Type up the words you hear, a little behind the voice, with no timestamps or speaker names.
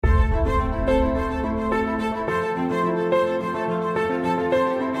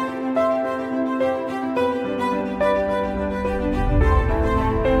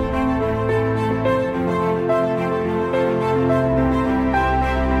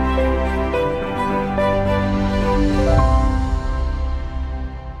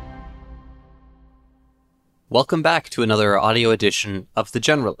Welcome back to another audio edition of The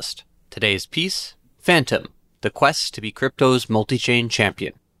Generalist. Today's piece, Phantom, the quest to be crypto's multi-chain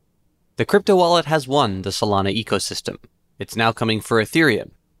champion. The crypto wallet has won the Solana ecosystem. It's now coming for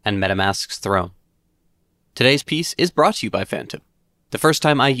Ethereum and MetaMask's throne. Today's piece is brought to you by Phantom. The first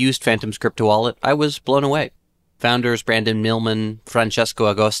time I used Phantom's crypto wallet, I was blown away. Founders Brandon Millman,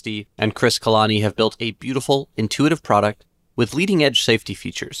 Francesco Agosti, and Chris Kalani have built a beautiful, intuitive product with leading-edge safety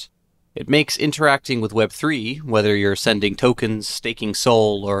features. It makes interacting with Web3, whether you're sending tokens, staking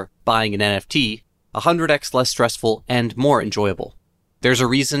SOL, or buying an NFT, 100x less stressful and more enjoyable. There's a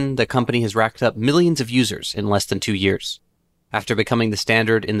reason the company has racked up millions of users in less than 2 years. After becoming the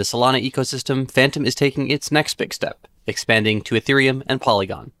standard in the Solana ecosystem, Phantom is taking its next big step, expanding to Ethereum and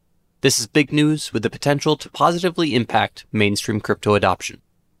Polygon. This is big news with the potential to positively impact mainstream crypto adoption.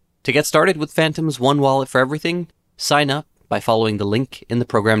 To get started with Phantom's one wallet for everything, sign up by following the link in the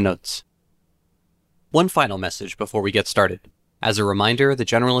program notes. One final message before we get started. As a reminder, the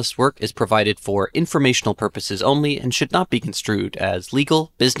Generalist's work is provided for informational purposes only and should not be construed as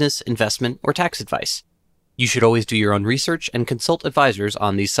legal, business, investment, or tax advice. You should always do your own research and consult advisors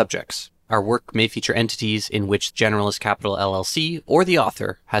on these subjects. Our work may feature entities in which Generalist Capital LLC or the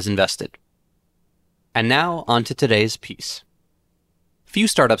author has invested. And now, on to today's piece. Few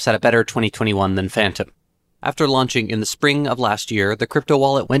startups had a better 2021 than Phantom. After launching in the spring of last year, the crypto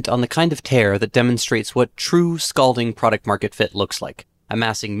wallet went on the kind of tear that demonstrates what true scalding product-market fit looks like,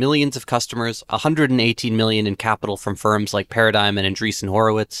 amassing millions of customers, $118 million in capital from firms like Paradigm and Andreessen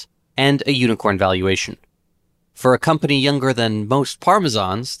Horowitz, and a unicorn valuation. For a company younger than most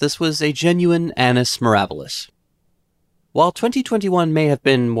Parmesans, this was a genuine annus mirabilis. While 2021 may have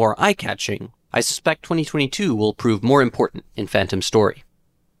been more eye-catching, I suspect 2022 will prove more important in Phantom's story.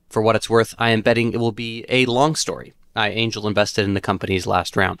 For what it's worth, I am betting it will be a long story. I angel invested in the company's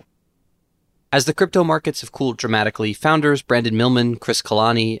last round. As the crypto markets have cooled dramatically, founders Brandon Millman, Chris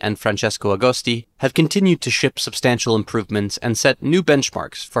Kalani, and Francesco Agosti have continued to ship substantial improvements and set new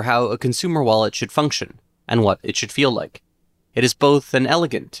benchmarks for how a consumer wallet should function and what it should feel like. It is both an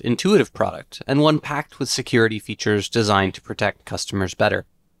elegant, intuitive product and one packed with security features designed to protect customers better.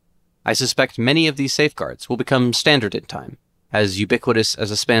 I suspect many of these safeguards will become standard in time, as ubiquitous as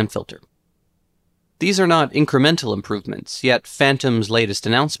a spam filter. These are not incremental improvements, yet Phantom's latest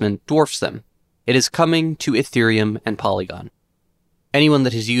announcement dwarfs them. It is coming to Ethereum and Polygon. Anyone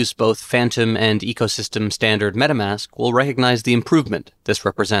that has used both Phantom and ecosystem standard MetaMask will recognize the improvement this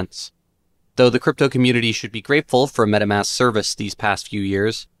represents. Though the crypto community should be grateful for MetaMask's service these past few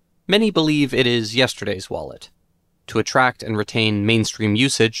years, many believe it is yesterday's wallet. To attract and retain mainstream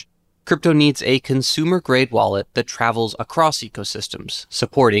usage, crypto needs a consumer-grade wallet that travels across ecosystems,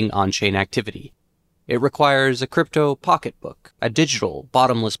 supporting on-chain activity. It requires a crypto pocketbook, a digital,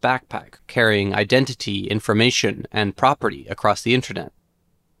 bottomless backpack carrying identity, information, and property across the internet.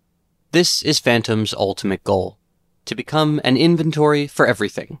 This is Phantom's ultimate goal, to become an inventory for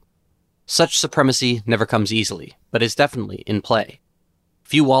everything. Such supremacy never comes easily, but is definitely in play.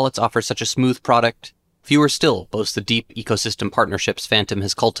 Few wallets offer such a smooth product. Fewer still boast the deep ecosystem partnerships Phantom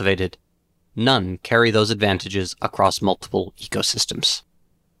has cultivated. None carry those advantages across multiple ecosystems.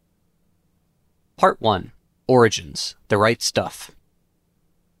 Part 1. Origins, the right stuff.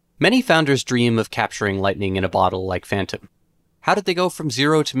 Many founders dream of capturing lightning in a bottle like Phantom. How did they go from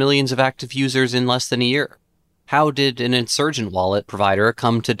zero to millions of active users in less than a year? How did an insurgent wallet provider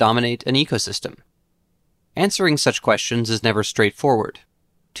come to dominate an ecosystem? Answering such questions is never straightforward.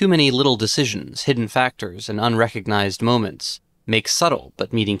 Too many little decisions, hidden factors, and unrecognized moments make subtle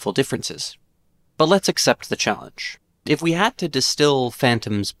but meaningful differences. But let's accept the challenge. If we had to distill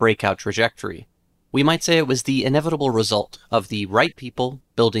Phantom's breakout trajectory, we might say it was the inevitable result of the right people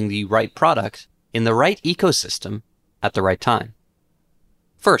building the right product in the right ecosystem at the right time.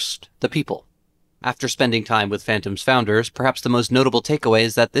 First, the people. After spending time with Phantom's founders, perhaps the most notable takeaway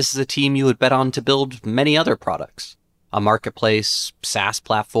is that this is a team you would bet on to build many other products. A marketplace, SaaS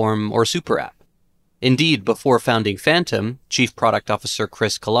platform, or super app. Indeed, before founding Phantom, Chief Product Officer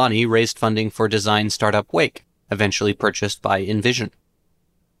Chris Kalani raised funding for design startup Wake, eventually purchased by Envision.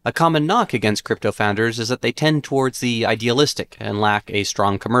 A common knock against crypto founders is that they tend towards the idealistic and lack a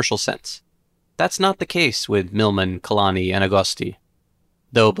strong commercial sense. That's not the case with Millman, Kalani, and Agosti.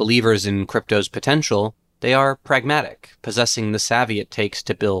 Though believers in crypto's potential, they are pragmatic, possessing the savvy it takes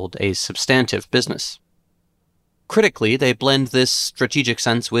to build a substantive business. Critically, they blend this strategic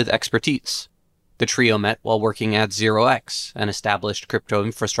sense with expertise. The trio met while working at 0x, an established crypto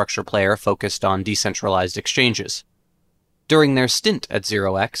infrastructure player focused on decentralized exchanges. During their stint at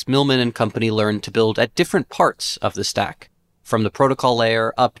 0x, Millman and company learned to build at different parts of the stack, from the protocol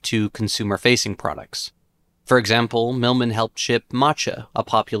layer up to consumer-facing products. For example, Millman helped ship Matcha, a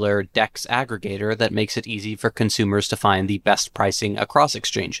popular DEX aggregator that makes it easy for consumers to find the best pricing across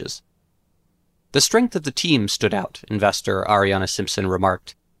exchanges. The strength of the team stood out, investor Ariana Simpson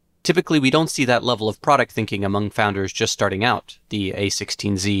remarked. Typically, we don't see that level of product thinking among founders just starting out, the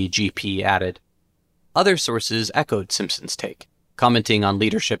A16Z GP added. Other sources echoed Simpson's take, commenting on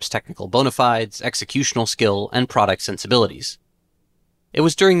leadership's technical bona fides, executional skill, and product sensibilities. It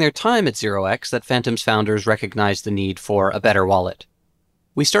was during their time at 0x that Phantom's founders recognized the need for a better wallet.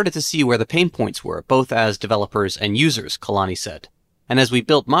 We started to see where the pain points were, both as developers and users, Kalani said. And as we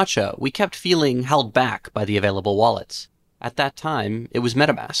built Matcha, we kept feeling held back by the available wallets. At that time, it was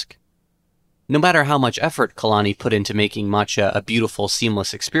MetaMask. No matter how much effort Kalani put into making Matcha a beautiful,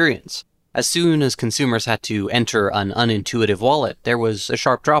 seamless experience, as soon as consumers had to enter an unintuitive wallet, there was a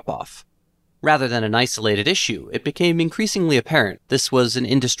sharp drop-off. Rather than an isolated issue, it became increasingly apparent this was an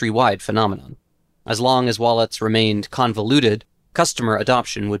industry-wide phenomenon. As long as wallets remained convoluted, customer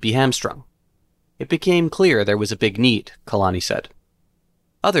adoption would be hamstrung. It became clear there was a big need, Kalani said.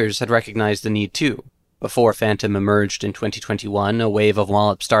 Others had recognized the need too. Before Phantom emerged in 2021, a wave of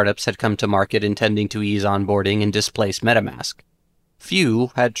wallet startups had come to market intending to ease onboarding and displace MetaMask.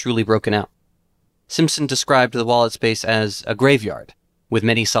 Few had truly broken out. Simpson described the wallet space as a graveyard, with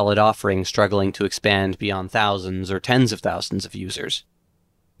many solid offerings struggling to expand beyond thousands or tens of thousands of users.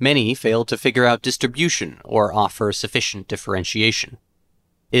 Many failed to figure out distribution or offer sufficient differentiation.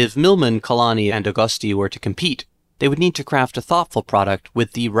 If Millman, Kalani, and Agosti were to compete, they would need to craft a thoughtful product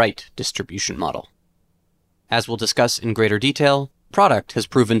with the right distribution model. As we'll discuss in greater detail, product has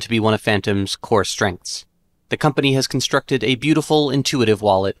proven to be one of Phantom's core strengths. The company has constructed a beautiful, intuitive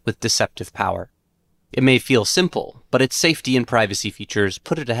wallet with deceptive power. It may feel simple, but its safety and privacy features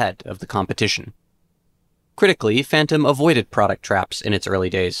put it ahead of the competition. Critically, Phantom avoided product traps in its early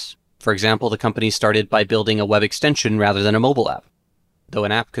days. For example, the company started by building a web extension rather than a mobile app. Though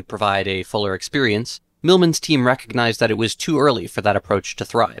an app could provide a fuller experience, Millman's team recognized that it was too early for that approach to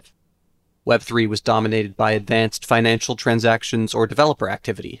thrive. Web3 was dominated by advanced financial transactions or developer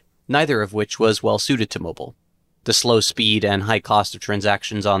activity, neither of which was well suited to mobile. The slow speed and high cost of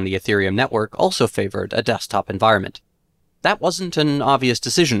transactions on the Ethereum network also favored a desktop environment. That wasn't an obvious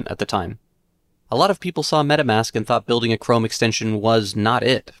decision at the time. A lot of people saw MetaMask and thought building a Chrome extension was not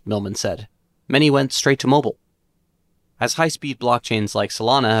it, Millman said. Many went straight to mobile. As high-speed blockchains like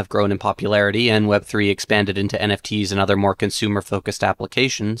Solana have grown in popularity and Web3 expanded into NFTs and other more consumer-focused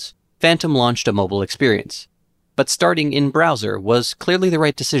applications, Phantom launched a mobile experience. But starting in browser was clearly the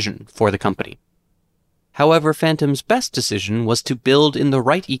right decision for the company. However, Phantom's best decision was to build in the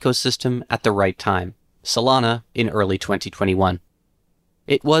right ecosystem at the right time, Solana in early 2021.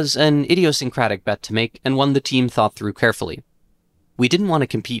 It was an idiosyncratic bet to make and one the team thought through carefully. We didn't want to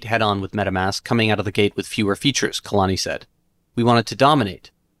compete head-on with MetaMask coming out of the gate with fewer features, Kalani said. We wanted to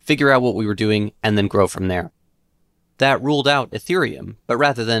dominate, figure out what we were doing, and then grow from there. That ruled out Ethereum, but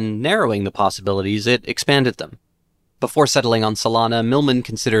rather than narrowing the possibilities, it expanded them. Before settling on Solana, Millman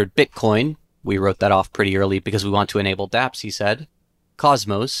considered Bitcoin. We wrote that off pretty early because we want to enable dApps, he said.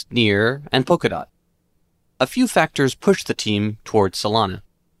 Cosmos, Near, and Polkadot. A few factors pushed the team towards Solana.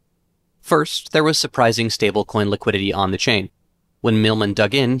 First, there was surprising stablecoin liquidity on the chain. When Millman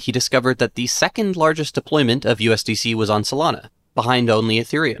dug in, he discovered that the second largest deployment of USDC was on Solana, behind only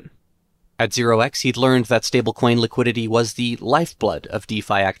Ethereum. At 0x, he'd learned that stablecoin liquidity was the lifeblood of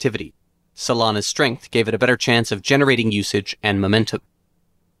DeFi activity. Solana's strength gave it a better chance of generating usage and momentum.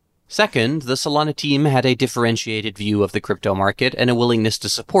 Second, the Solana team had a differentiated view of the crypto market and a willingness to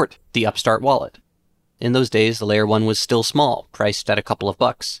support the upstart wallet. In those days, the Layer 1 was still small, priced at a couple of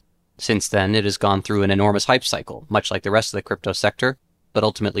bucks. Since then, it has gone through an enormous hype cycle, much like the rest of the crypto sector, but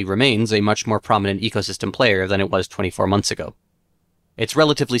ultimately remains a much more prominent ecosystem player than it was 24 months ago. Its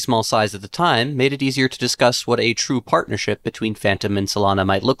relatively small size at the time made it easier to discuss what a true partnership between Phantom and Solana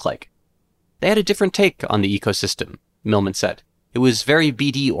might look like. They had a different take on the ecosystem, Millman said. It was very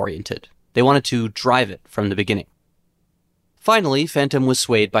BD-oriented. They wanted to drive it from the beginning. Finally, Phantom was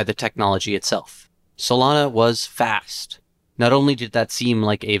swayed by the technology itself. Solana was fast. Not only did that seem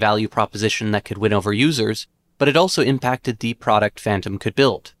like a value proposition that could win over users, but it also impacted the product Phantom could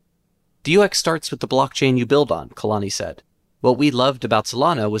build. The UX starts with the blockchain you build on, Kalani said. What we loved about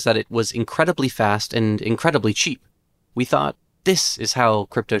Solana was that it was incredibly fast and incredibly cheap. We thought, this is how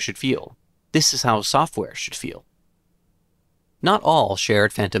crypto should feel. This is how software should feel. Not all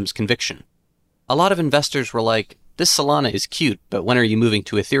shared Phantom's conviction. A lot of investors were like, this Solana is cute, but when are you moving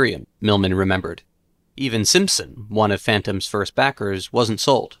to Ethereum? Millman remembered. Even Simpson, one of Phantom's first backers, wasn't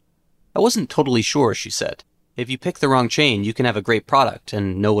sold. I wasn't totally sure, she said. If you pick the wrong chain, you can have a great product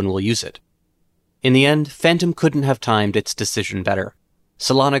and no one will use it. In the end, Phantom couldn't have timed its decision better.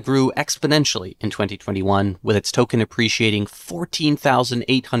 Solana grew exponentially in 2021, with its token appreciating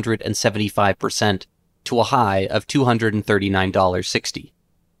 14,875% to a high of $239.60.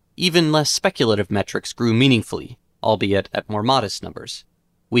 Even less speculative metrics grew meaningfully, albeit at more modest numbers.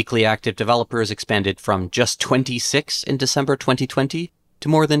 Weekly active developers expanded from just 26 in December 2020 to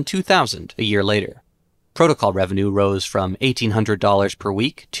more than 2,000 a year later. Protocol revenue rose from $1,800 per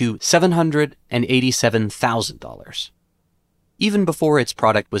week to $787,000. Even before its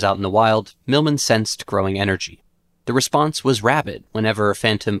product was out in the wild, Millman sensed growing energy. The response was rabid whenever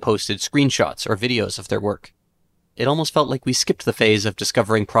Phantom posted screenshots or videos of their work. It almost felt like we skipped the phase of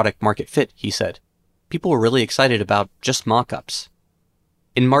discovering product market fit, he said. People were really excited about just mock-ups.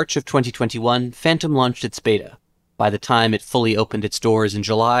 In March of 2021, Phantom launched its beta. By the time it fully opened its doors in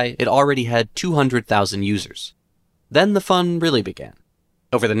July, it already had 200,000 users. Then the fun really began.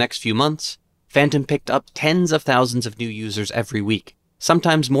 Over the next few months, Phantom picked up tens of thousands of new users every week,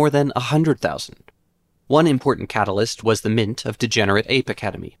 sometimes more than 100,000. One important catalyst was the mint of Degenerate Ape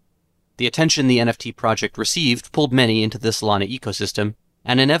Academy. The attention the NFT project received pulled many into the Solana ecosystem,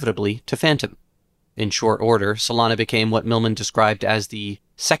 and inevitably to Phantom. In short order, Solana became what Millman described as the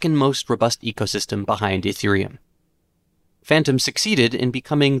second most robust ecosystem behind Ethereum. Phantom succeeded in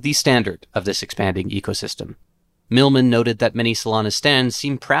becoming the standard of this expanding ecosystem. Millman noted that many Solana stans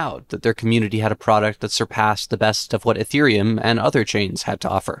seemed proud that their community had a product that surpassed the best of what Ethereum and other chains had to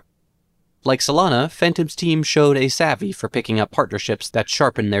offer. Like Solana, Phantom's team showed a savvy for picking up partnerships that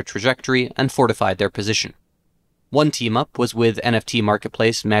sharpened their trajectory and fortified their position. One team-up was with NFT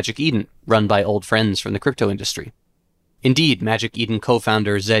marketplace Magic Eden, run by old friends from the crypto industry. Indeed, Magic Eden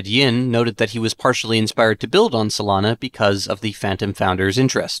co-founder Zed Yin noted that he was partially inspired to build on Solana because of the Phantom founders'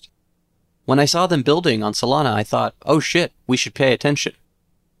 interest. When I saw them building on Solana, I thought, oh shit, we should pay attention.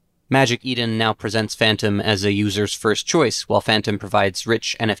 Magic Eden now presents Phantom as a user's first choice, while Phantom provides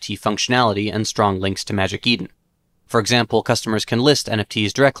rich NFT functionality and strong links to Magic Eden. For example, customers can list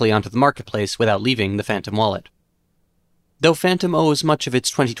NFTs directly onto the marketplace without leaving the Phantom wallet. Though Phantom owes much of its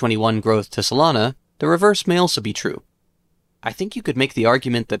 2021 growth to Solana, the reverse may also be true. I think you could make the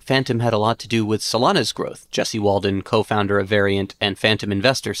argument that Phantom had a lot to do with Solana's growth, Jesse Walden, co-founder of Variant and Phantom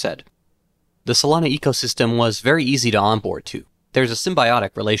investor, said. The Solana ecosystem was very easy to onboard to. There's a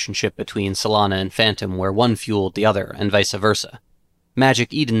symbiotic relationship between Solana and Phantom where one fueled the other, and vice versa.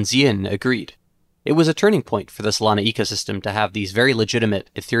 Magic Eden's Yin agreed. It was a turning point for the Solana ecosystem to have these very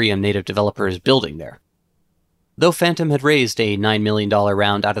legitimate Ethereum native developers building there. Though Phantom had raised a $9 million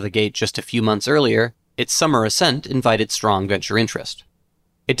round out of the gate just a few months earlier, its summer ascent invited strong venture interest.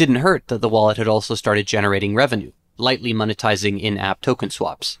 It didn't hurt that the wallet had also started generating revenue, lightly monetizing in-app token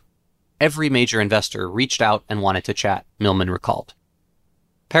swaps. Every major investor reached out and wanted to chat, Millman recalled.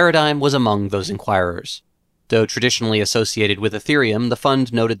 Paradigm was among those inquirers. Though traditionally associated with Ethereum, the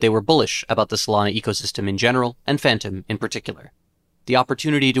fund noted they were bullish about the Solana ecosystem in general, and Phantom in particular. The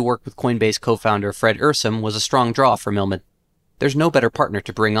opportunity to work with Coinbase co-founder Fred Ursum was a strong draw for Millman. There's no better partner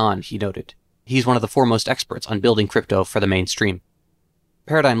to bring on, he noted. He's one of the foremost experts on building crypto for the mainstream.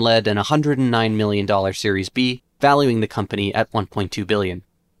 Paradigm led an $109 million Series B, valuing the company at $1.2 billion.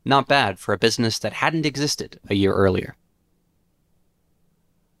 Not bad for a business that hadn't existed a year earlier.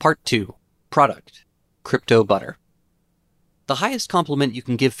 Part 2. Product. Crypto Butter. The highest compliment you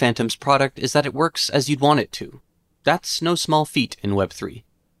can give Phantom's product is that it works as you'd want it to. That's no small feat in Web3.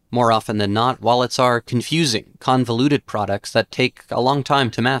 More often than not, wallets are confusing, convoluted products that take a long time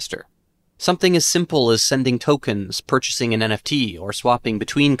to master. Something as simple as sending tokens, purchasing an NFT, or swapping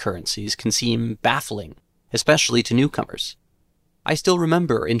between currencies can seem baffling, especially to newcomers. I still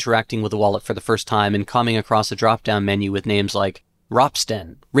remember interacting with the wallet for the first time and coming across a drop-down menu with names like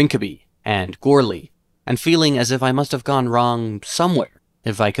Ropsten, Rinkeby, and Gorley, and feeling as if I must have gone wrong somewhere,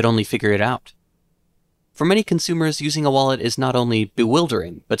 if I could only figure it out. For many consumers, using a wallet is not only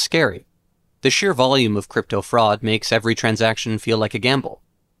bewildering, but scary. The sheer volume of crypto fraud makes every transaction feel like a gamble.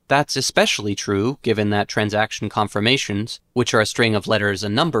 That's especially true given that transaction confirmations, which are a string of letters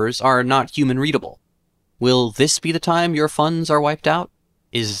and numbers, are not human-readable. Will this be the time your funds are wiped out?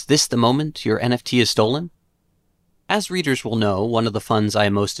 Is this the moment your NFT is stolen? As readers will know, one of the funds I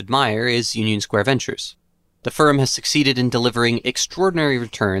most admire is Union Square Ventures. The firm has succeeded in delivering extraordinary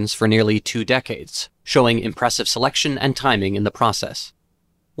returns for nearly 2 decades, showing impressive selection and timing in the process.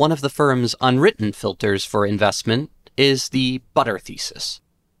 One of the firm's unwritten filters for investment is the butter thesis.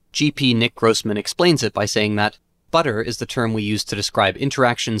 GP Nick Grossman explains it by saying that butter is the term we use to describe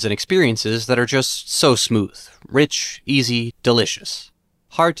interactions and experiences that are just so smooth, rich, easy, delicious.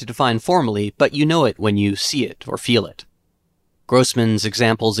 Hard to define formally, but you know it when you see it or feel it. Grossman's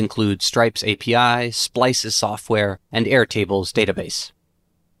examples include Stripe's API, Splice's software, and Airtable's database.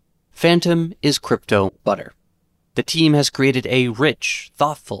 Phantom is crypto butter. The team has created a rich,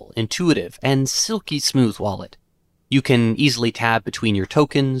 thoughtful, intuitive, and silky smooth wallet. You can easily tab between your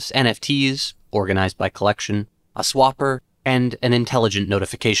tokens, NFTs, organized by collection, a swapper, and an intelligent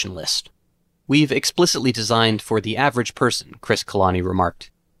notification list. We've explicitly designed for the average person, Chris Kalani remarked.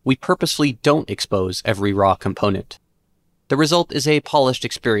 We purposefully don't expose every raw component. The result is a polished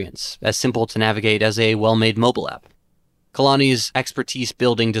experience, as simple to navigate as a well-made mobile app. Kalani's expertise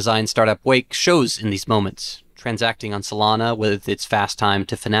building design startup Wake shows in these moments. Transacting on Solana with its fast time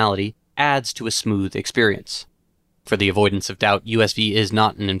to finality adds to a smooth experience. For the avoidance of doubt, USV is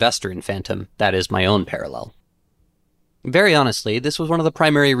not an investor in Phantom. That is my own parallel. Very honestly, this was one of the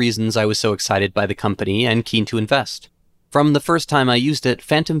primary reasons I was so excited by the company and keen to invest. From the first time I used it,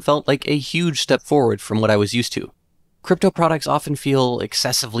 Phantom felt like a huge step forward from what I was used to. Crypto products often feel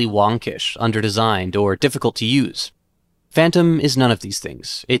excessively wonkish, underdesigned, or difficult to use. Phantom is none of these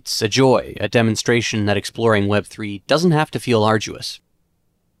things. It's a joy, a demonstration that exploring Web3 doesn't have to feel arduous.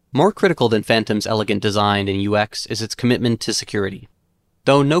 More critical than Phantom's elegant design and UX is its commitment to security.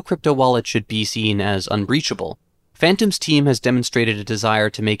 Though no crypto wallet should be seen as unbreachable, Phantom's team has demonstrated a desire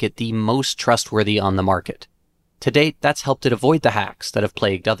to make it the most trustworthy on the market. To date, that's helped it avoid the hacks that have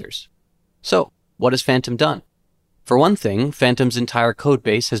plagued others. So, what has Phantom done? For one thing, Phantom's entire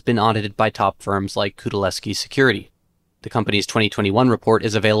codebase has been audited by top firms like Kudaleski Security. The company's 2021 report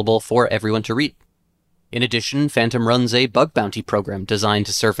is available for everyone to read. In addition, Phantom runs a bug bounty program designed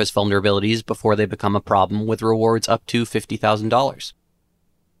to surface vulnerabilities before they become a problem with rewards up to $50,000.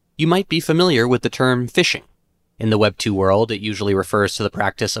 You might be familiar with the term phishing. In the Web2 world, it usually refers to the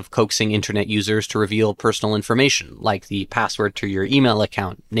practice of coaxing internet users to reveal personal information, like the password to your email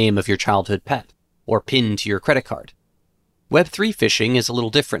account, name of your childhood pet, or PIN to your credit card. Web3 phishing is a little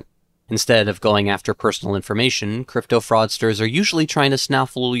different. Instead of going after personal information, crypto fraudsters are usually trying to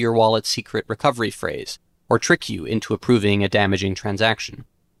snaffle your wallet's secret recovery phrase, or trick you into approving a damaging transaction.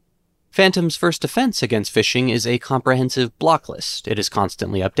 Phantom's first defense against phishing is a comprehensive block list it is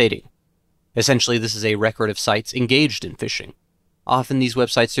constantly updating. Essentially, this is a record of sites engaged in phishing. Often these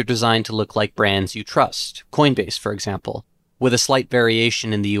websites are designed to look like brands you trust, Coinbase for example, with a slight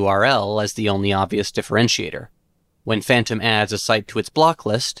variation in the URL as the only obvious differentiator. When Phantom adds a site to its block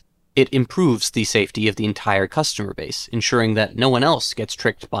list, it improves the safety of the entire customer base, ensuring that no one else gets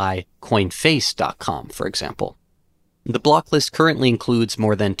tricked by coinface.com, for example. The block list currently includes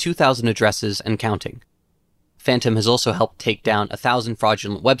more than 2,000 addresses and counting. Phantom has also helped take down 1,000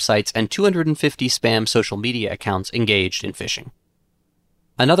 fraudulent websites and 250 spam social media accounts engaged in phishing.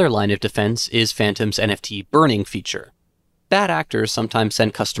 Another line of defense is Phantom's NFT burning feature. Bad actors sometimes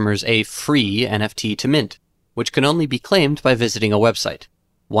send customers a free NFT to mint, which can only be claimed by visiting a website.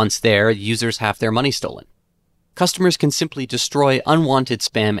 Once there, users have their money stolen. Customers can simply destroy unwanted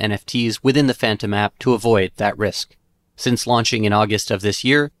spam NFTs within the Phantom app to avoid that risk. Since launching in August of this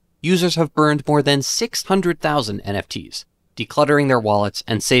year, users have burned more than 600,000 NFTs, decluttering their wallets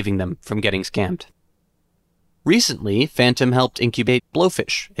and saving them from getting scammed. Recently, Phantom helped incubate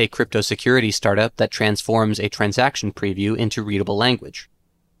Blowfish, a crypto security startup that transforms a transaction preview into readable language.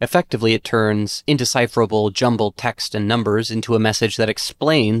 Effectively, it turns indecipherable jumbled text and numbers into a message that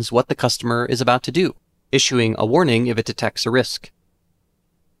explains what the customer is about to do, issuing a warning if it detects a risk.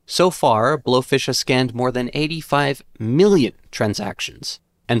 So far, Blowfish has scanned more than 85 million transactions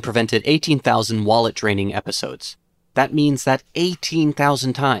and prevented 18,000 wallet draining episodes. That means that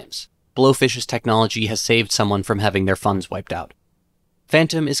 18,000 times, Blowfish's technology has saved someone from having their funds wiped out.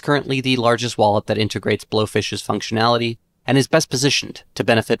 Phantom is currently the largest wallet that integrates Blowfish's functionality and is best positioned to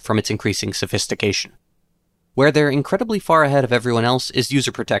benefit from its increasing sophistication. Where they're incredibly far ahead of everyone else is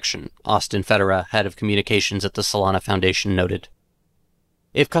user protection, Austin Federa, head of communications at the Solana Foundation, noted.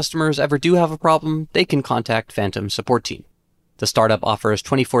 If customers ever do have a problem, they can contact Phantom's support team. The startup offers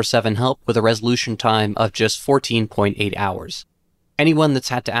 24/7 help with a resolution time of just 14.8 hours. Anyone that's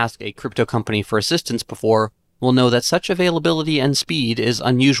had to ask a crypto company for assistance before will know that such availability and speed is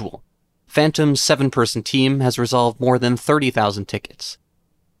unusual. Phantom's 7-person team has resolved more than 30,000 tickets.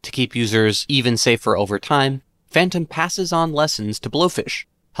 To keep users even safer over time, Phantom passes on lessons to Blowfish,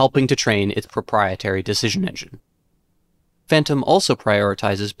 helping to train its proprietary decision engine. Phantom also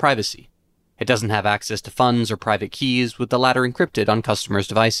prioritizes privacy. It doesn't have access to funds or private keys, with the latter encrypted on customers'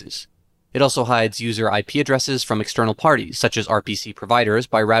 devices. It also hides user IP addresses from external parties, such as RPC providers,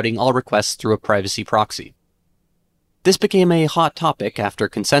 by routing all requests through a privacy proxy. This became a hot topic after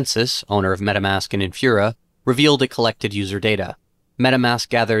Consensus, owner of MetaMask and Infura, revealed it collected user data. MetaMask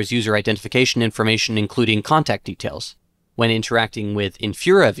gathers user identification information including contact details. When interacting with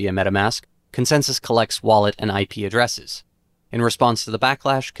Infura via MetaMask, Consensus collects wallet and IP addresses. In response to the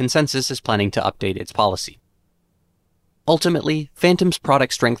backlash, Consensus is planning to update its policy. Ultimately, Phantom's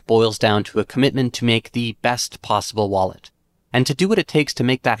product strength boils down to a commitment to make the best possible wallet, and to do what it takes to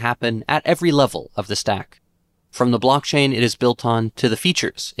make that happen at every level of the stack. From the blockchain it is built on to the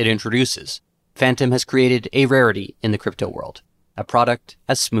features it introduces, Phantom has created a rarity in the crypto world, a product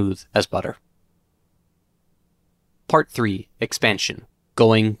as smooth as butter. Part 3. Expansion.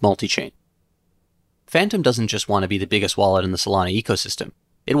 Going multi-chain. Phantom doesn't just want to be the biggest wallet in the Solana ecosystem.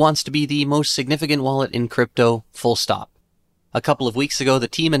 It wants to be the most significant wallet in crypto, full stop. A couple of weeks ago, the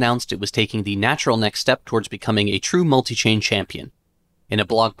team announced it was taking the natural next step towards becoming a true multi-chain champion. In a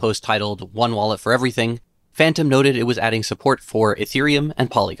blog post titled "One Wallet for Everything," Phantom noted it was adding support for Ethereum and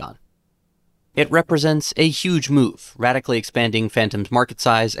Polygon. It represents a huge move, radically expanding Phantom's market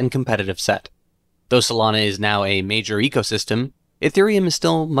size and competitive set. Though Solana is now a major ecosystem, Ethereum is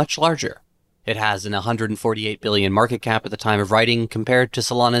still much larger. It has an 148 billion market cap at the time of writing compared to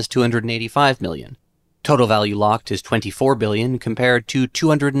Solana's 285 million. Total value locked is 24 billion compared to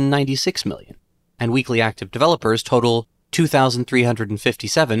 296 million. And weekly active developers total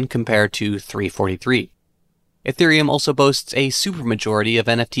 2,357 compared to 343. Ethereum also boasts a supermajority of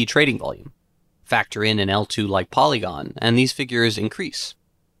NFT trading volume. Factor in an L2 like Polygon, and these figures increase.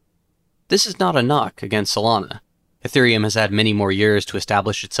 This is not a knock against Solana. Ethereum has had many more years to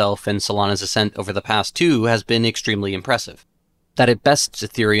establish itself, and Solana's ascent over the past 2 has been extremely impressive. That it bests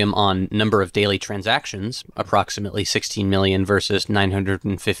Ethereum on number of daily transactions, approximately 16 million versus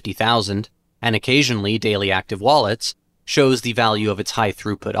 950,000, and occasionally daily active wallets, shows the value of its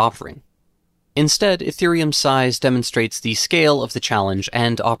high-throughput offering. Instead, Ethereum's size demonstrates the scale of the challenge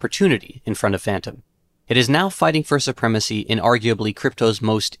and opportunity in front of Phantom. It is now fighting for supremacy in arguably crypto's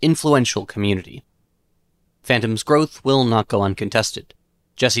most influential community. Phantom's growth will not go uncontested.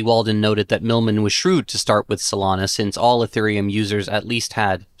 Jesse Walden noted that Millman was shrewd to start with Solana since all Ethereum users at least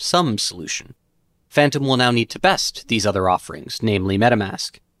had some solution. Phantom will now need to best these other offerings, namely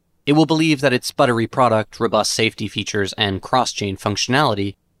MetaMask. It will believe that its buttery product, robust safety features, and cross-chain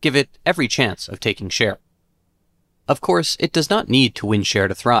functionality give it every chance of taking share. Of course, it does not need to win share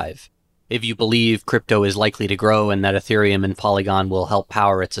to thrive. If you believe crypto is likely to grow and that Ethereum and Polygon will help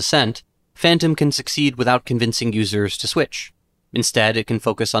power its ascent, Phantom can succeed without convincing users to switch. Instead, it can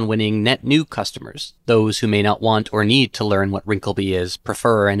focus on winning net new customers, those who may not want or need to learn what Wrinkleby is,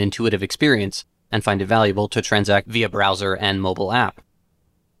 prefer an intuitive experience, and find it valuable to transact via browser and mobile app.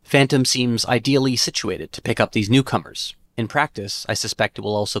 Phantom seems ideally situated to pick up these newcomers. In practice, I suspect it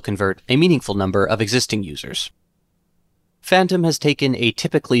will also convert a meaningful number of existing users. Phantom has taken a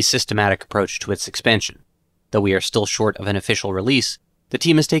typically systematic approach to its expansion. Though we are still short of an official release, the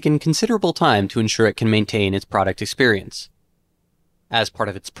team has taken considerable time to ensure it can maintain its product experience. As part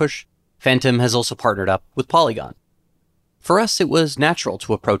of its push, Phantom has also partnered up with Polygon. For us, it was natural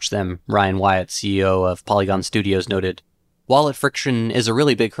to approach them, Ryan Wyatt, CEO of Polygon Studios, noted. Wallet friction is a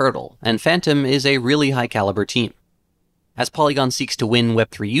really big hurdle, and Phantom is a really high-caliber team. As Polygon seeks to win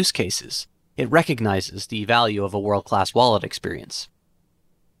Web3 use cases, it recognizes the value of a world-class wallet experience.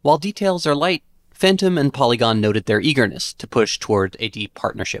 While details are light, Phantom and Polygon noted their eagerness to push toward a deep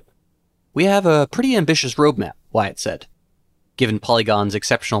partnership. "We have a pretty ambitious roadmap," Wyatt said. Given Polygon's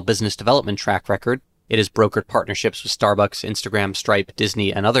exceptional business development track record, it has brokered partnerships with Starbucks, Instagram, Stripe,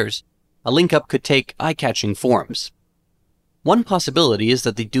 Disney, and others. A link-up could take eye-catching forms. One possibility is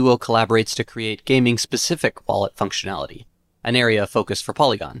that the duo collaborates to create gaming-specific wallet functionality, an area of focus for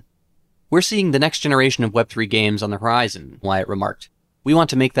Polygon. "We're seeing the next generation of Web3 games on the horizon," Wyatt remarked. "We want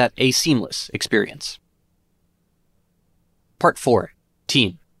to make that a seamless experience." Part 4.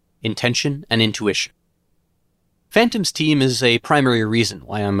 Team. Intention and Intuition. Phantom's team is a primary reason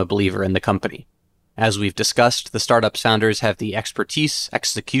why I'm a believer in the company. As we've discussed, the startup's founders have the expertise,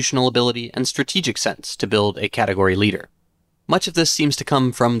 executional ability, and strategic sense to build a category leader. Much of this seems to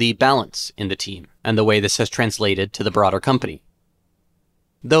come from the balance in the team, and the way this has translated to the broader company.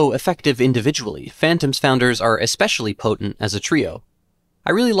 Though effective individually, Phantom's founders are especially potent as a trio.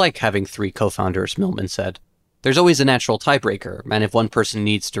 "I really like having 3 co-founders," Millman said. "There's always a natural tiebreaker, and if one person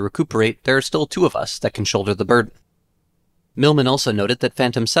needs to recuperate, there are still 2 of us that can shoulder the burden." Millman also noted that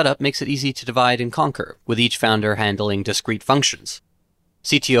Phantom's setup makes it easy to divide and conquer, with each founder handling discrete functions.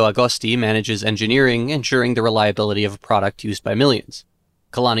 CTO Agosti manages engineering, ensuring the reliability of a product used by millions.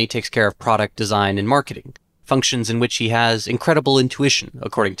 Kalani takes care of product design and marketing, functions in which he has incredible intuition,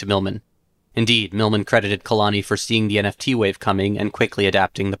 according to Millman. Indeed, Millman credited Kalani for seeing the NFT wave coming and quickly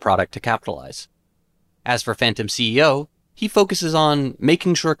adapting the product to capitalize. As for Phantom's CEO, he focuses on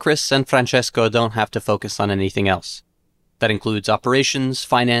making sure Chris and Francesco don't have to focus on anything else. That includes operations,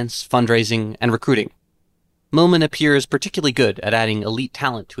 finance, fundraising, and recruiting. Millman appears particularly good at adding elite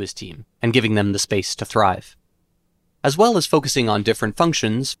talent to his team and giving them the space to thrive. As well as focusing on different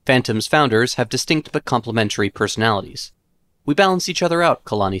functions, Phantom's founders have distinct but complementary personalities. We balance each other out,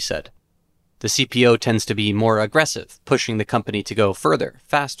 Kalani said. The CPO tends to be more aggressive, pushing the company to go further,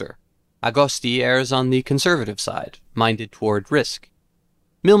 faster. Agosti errs on the conservative side, minded toward risk.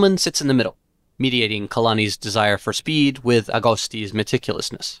 Millman sits in the middle, mediating Kalani's desire for speed with Agosti's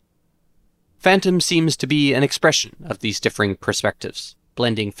meticulousness. Phantom seems to be an expression of these differing perspectives,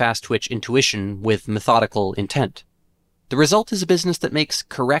 blending fast-twitch intuition with methodical intent. The result is a business that makes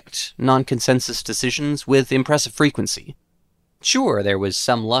correct, non-consensus decisions with impressive frequency. Sure, there was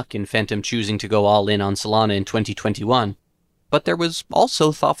some luck in Phantom choosing to go all in on Solana in 2021, but there was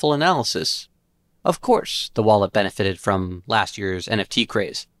also thoughtful analysis. Of course, the wallet benefited from last year's NFT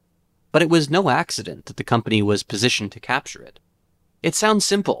craze, but it was no accident that the company was positioned to capture it. It sounds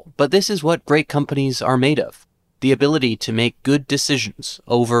simple, but this is what great companies are made of, the ability to make good decisions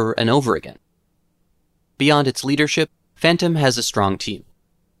over and over again. Beyond its leadership, Phantom has a strong team.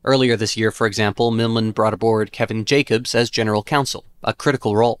 Earlier this year, for example, Millman brought aboard Kevin Jacobs as general counsel, a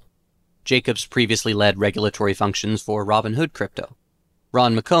critical role. Jacobs previously led regulatory functions for Robinhood Crypto.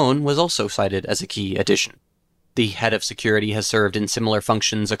 Ron McCone was also cited as a key addition. The head of security has served in similar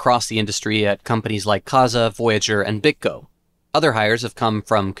functions across the industry at companies like Kaza, Voyager, and BitGo. Other hires have come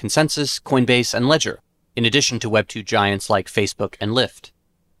from Consensus, Coinbase, and Ledger, in addition to Web2 giants like Facebook and Lyft.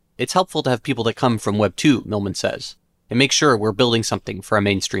 It's helpful to have people that come from Web2, Millman says, and make sure we're building something for a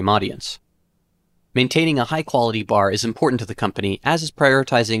mainstream audience. Maintaining a high-quality bar is important to the company, as is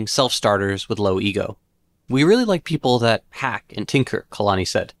prioritizing self-starters with low ego. We really like people that hack and tinker, Kalani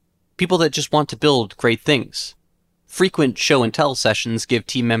said. People that just want to build great things. Frequent show-and-tell sessions give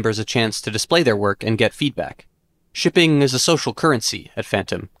team members a chance to display their work and get feedback. Shipping is a social currency at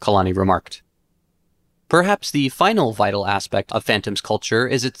Phantom, Kalani remarked. Perhaps the final vital aspect of Phantom's culture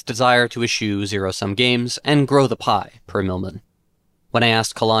is its desire to issue zero-sum games and grow the pie, per Millman. When I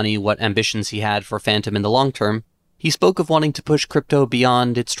asked Kalani what ambitions he had for Phantom in the long term, he spoke of wanting to push crypto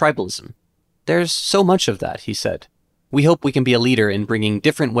beyond its tribalism. There's so much of that, he said. We hope we can be a leader in bringing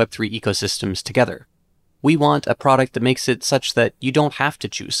different Web3 ecosystems together. We want a product that makes it such that you don't have to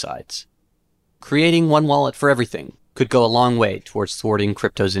choose sides. Creating one wallet for everything could go a long way towards thwarting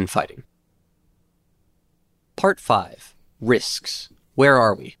crypto's infighting. Part 5. Risks. Where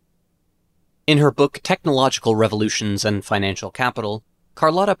are we? In her book Technological Revolutions and Financial Capital,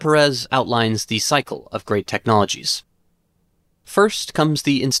 Carlota Perez outlines the cycle of great technologies. First comes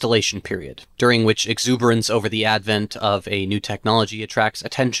the installation period, during which exuberance over the advent of a new technology attracts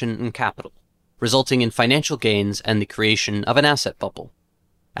attention and capital, resulting in financial gains and the creation of an asset bubble.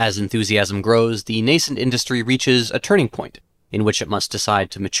 As enthusiasm grows, the nascent industry reaches a turning point in which it must decide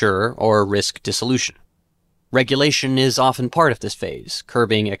to mature or risk dissolution. Regulation is often part of this phase,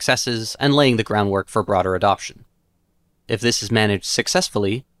 curbing excesses and laying the groundwork for broader adoption. If this is managed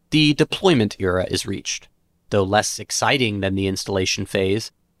successfully, the deployment era is reached. Though less exciting than the installation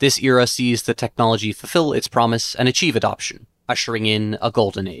phase, this era sees the technology fulfill its promise and achieve adoption, ushering in a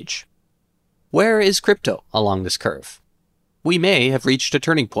golden age. Where is crypto along this curve? We may have reached a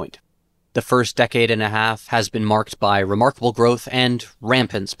turning point. The first decade and a half has been marked by remarkable growth and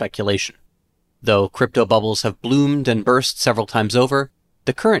rampant speculation. Though crypto bubbles have bloomed and burst several times over,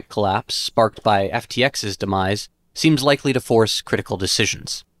 the current collapse, sparked by FTX's demise, seems likely to force critical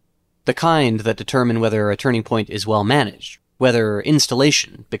decisions. The kind that determine whether a turning point is well managed, whether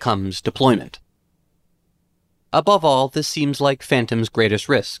installation becomes deployment. Above all, this seems like Phantom's greatest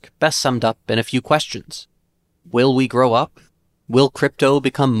risk, best summed up in a few questions. Will we grow up? Will crypto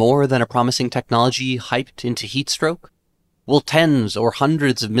become more than a promising technology hyped into heat stroke? Will tens or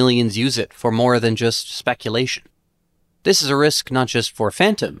hundreds of millions use it for more than just speculation? This is a risk not just for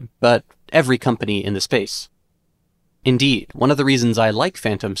Phantom, but every company in the space. Indeed, one of the reasons I like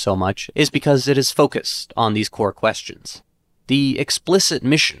Phantom so much is because it is focused on these core questions. The explicit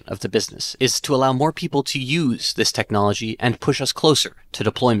mission of the business is to allow more people to use this technology and push us closer to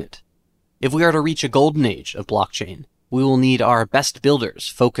deployment. If we are to reach a golden age of blockchain, we will need our best builders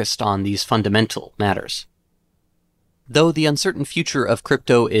focused on these fundamental matters. Though the uncertain future of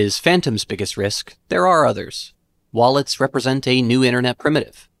crypto is Phantom's biggest risk, there are others. Wallets represent a new internet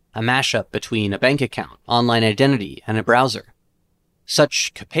primitive, a mashup between a bank account, online identity, and a browser.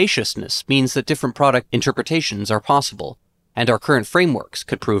 Such capaciousness means that different product interpretations are possible, and our current frameworks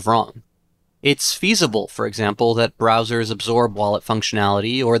could prove wrong. It's feasible, for example, that browsers absorb wallet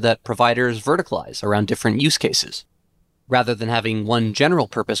functionality or that providers verticalize around different use cases. Rather than having one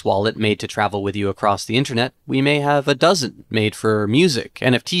general-purpose wallet made to travel with you across the internet, we may have a dozen made for music,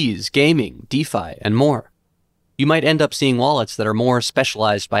 NFTs, gaming, DeFi, and more. You might end up seeing wallets that are more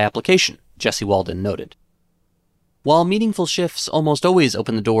specialized by application, Jesse Walden noted. While meaningful shifts almost always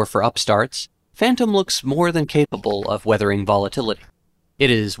open the door for upstarts, Phantom looks more than capable of weathering volatility. It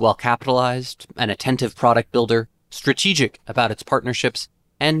is well-capitalized, an attentive product builder, strategic about its partnerships,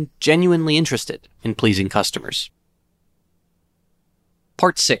 and genuinely interested in pleasing customers.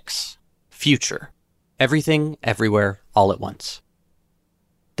 Part 6. Future. Everything, everywhere, all at once.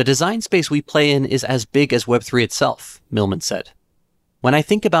 The design space we play in is as big as Web3 itself, Millman said. When I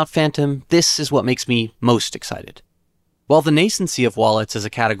think about Phantom, this is what makes me most excited. While the nascency of wallets as a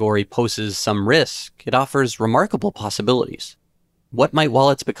category poses some risk, it offers remarkable possibilities. What might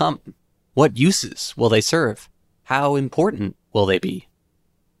wallets become? What uses will they serve? How important will they be?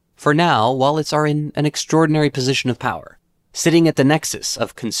 For now, wallets are in an extraordinary position of power, sitting at the nexus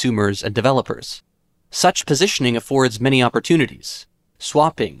of consumers and developers. Such positioning affords many opportunities.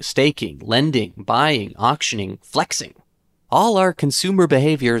 Swapping, staking, lending, buying, auctioning, flexing. All are consumer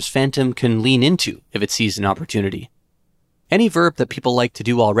behaviors Phantom can lean into if it sees an opportunity. Any verb that people like to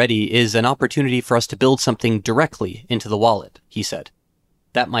do already is an opportunity for us to build something directly into the wallet, he said.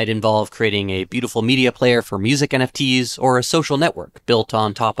 That might involve creating a beautiful media player for music NFTs or a social network built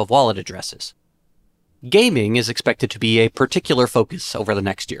on top of wallet addresses. Gaming is expected to be a particular focus over the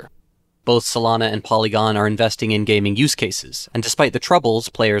next year. Both Solana and Polygon are investing in gaming use cases, and despite the troubles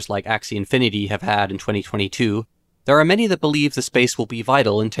players like Axie Infinity have had in 2022, there are many that believe the space will be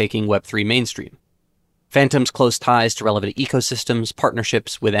vital in taking Web3 mainstream. Phantom's close ties to relevant ecosystems,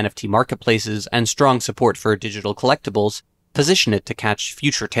 partnerships with NFT marketplaces, and strong support for digital collectibles position it to catch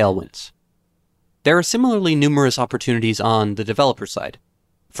future tailwinds. There are similarly numerous opportunities on the developer side.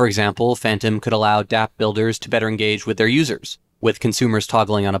 For example, Phantom could allow dApp builders to better engage with their users, with consumers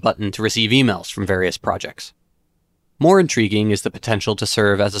toggling on a button to receive emails from various projects. More intriguing is the potential to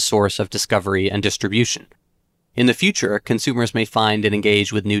serve as a source of discovery and distribution. In the future, consumers may find and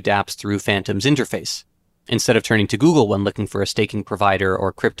engage with new dApps through Phantom's interface. Instead of turning to Google when looking for a staking provider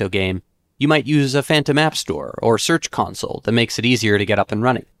or crypto game, you might use a Phantom App Store or Search Console that makes it easier to get up and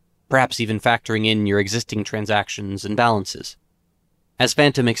running, perhaps even factoring in your existing transactions and balances. As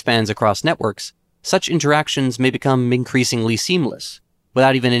Phantom expands across networks, such interactions may become increasingly seamless,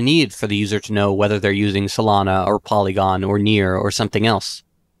 without even a need for the user to know whether they're using Solana or Polygon or Near or something else.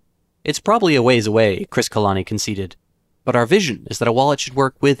 It's probably a ways away, Chris Kalani conceded, but our vision is that a wallet should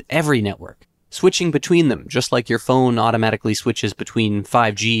work with every network, switching between them just like your phone automatically switches between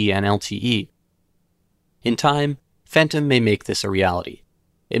 5G and LTE. In time, Phantom may make this a reality.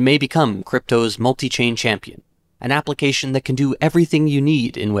 It may become crypto's multi-chain champion, an application that can do everything you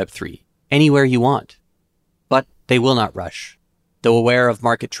need in Web3, anywhere you want. But they will not rush. Though aware of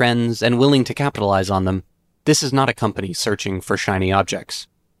market trends and willing to capitalize on them, this is not a company searching for shiny objects.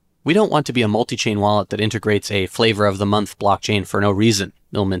 We don't want to be a multi-chain wallet that integrates a flavor-of-the-month blockchain for no reason,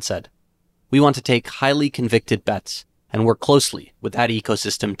 Millman said. We want to take highly convicted bets and work closely with that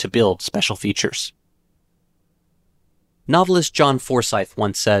ecosystem to build special features. Novelist John Forsyth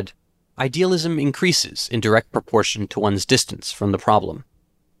once said, "Idealism increases in direct proportion to one's distance from the problem."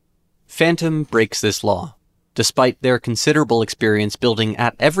 Phantom breaks this law. Despite their considerable experience building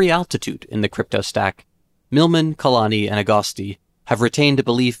at every altitude in the crypto stack, Millman, Kalani, and Agosti have retained a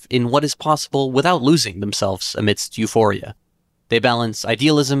belief in what is possible without losing themselves amidst euphoria. They balance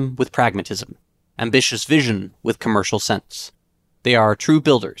idealism with pragmatism, ambitious vision with commercial sense. They are true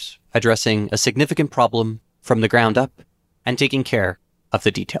builders, addressing a significant problem from the ground up and taking care of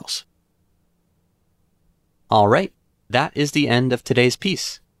the details. All right, that is the end of today's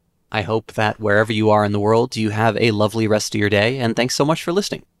piece. I hope that wherever you are in the world, you have a lovely rest of your day, and thanks so much for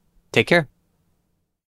listening. Take care.